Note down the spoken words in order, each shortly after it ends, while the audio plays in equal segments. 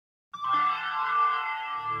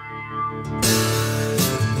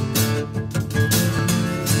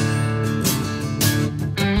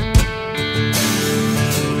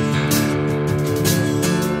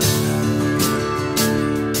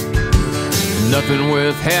Nothing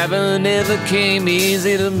worth having ever came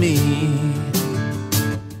easy to me.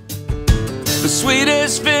 The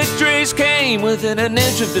sweetest victories came within an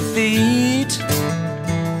inch of defeat.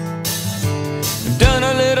 Done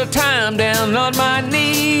a little time down on my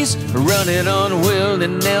knees, running on will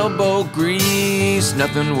and elbow grease.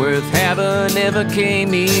 Nothing worth having ever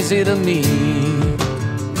came easy to me.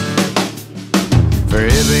 For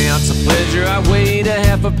every ounce of pleasure I weighed a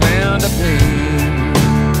half a pound of pain.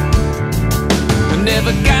 I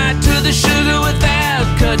never got to the sugar without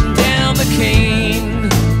cutting down the cane.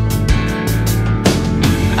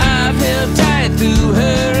 I've held tight through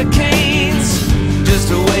hurricanes,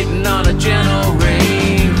 just waiting on a gentle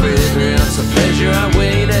rain. For every ounce of pleasure I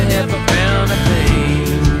weighed a half a pound of pain.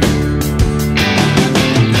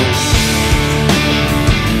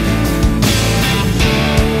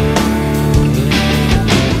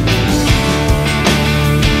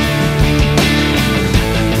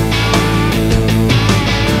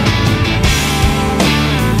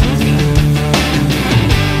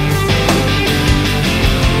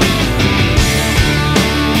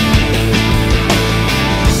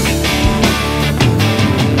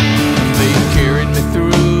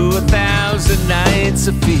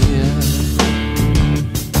 Of fear,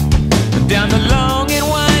 down the long and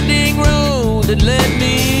winding road that led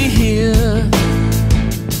me here.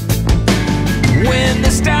 When the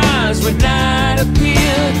stars would not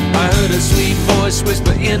appear, I heard a sweet voice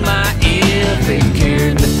whisper in my ear. They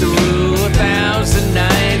carried me through 1,000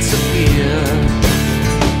 nights of fear.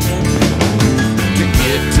 To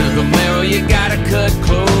get to the marrow, you gotta cut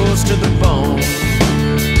close to the bone.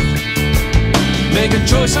 Make a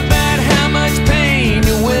choice about how much pain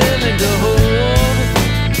you're willing to hold.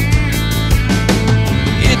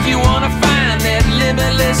 If you wanna find that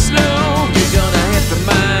limitless slow, you're gonna have to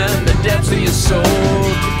mind the depths of your soul.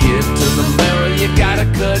 To get to the marrow, you gotta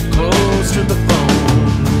cut close to the bone.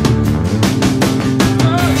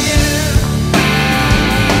 Oh yeah.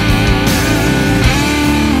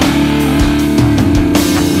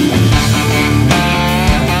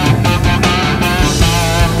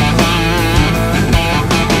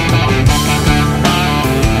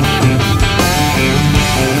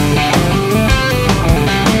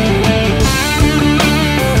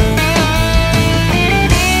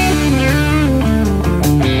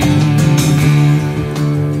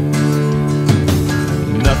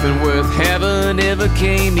 Nothing worth having ever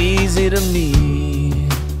came easy to me.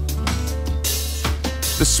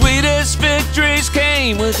 The sweetest victories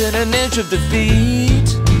came within an inch of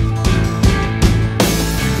defeat.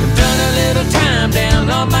 I've done a little time down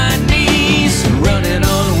on my knees, running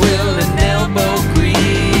on will and elbow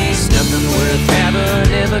grease. Nothing worth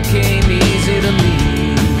having ever came easy to me.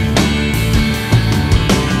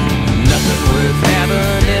 Nothing worth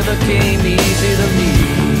having ever came easy to me.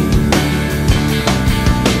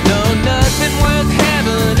 Nothing worth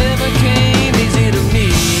having ever came easy to me.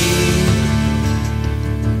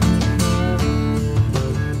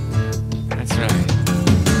 That's right.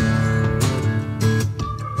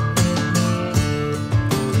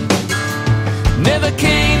 Never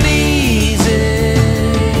came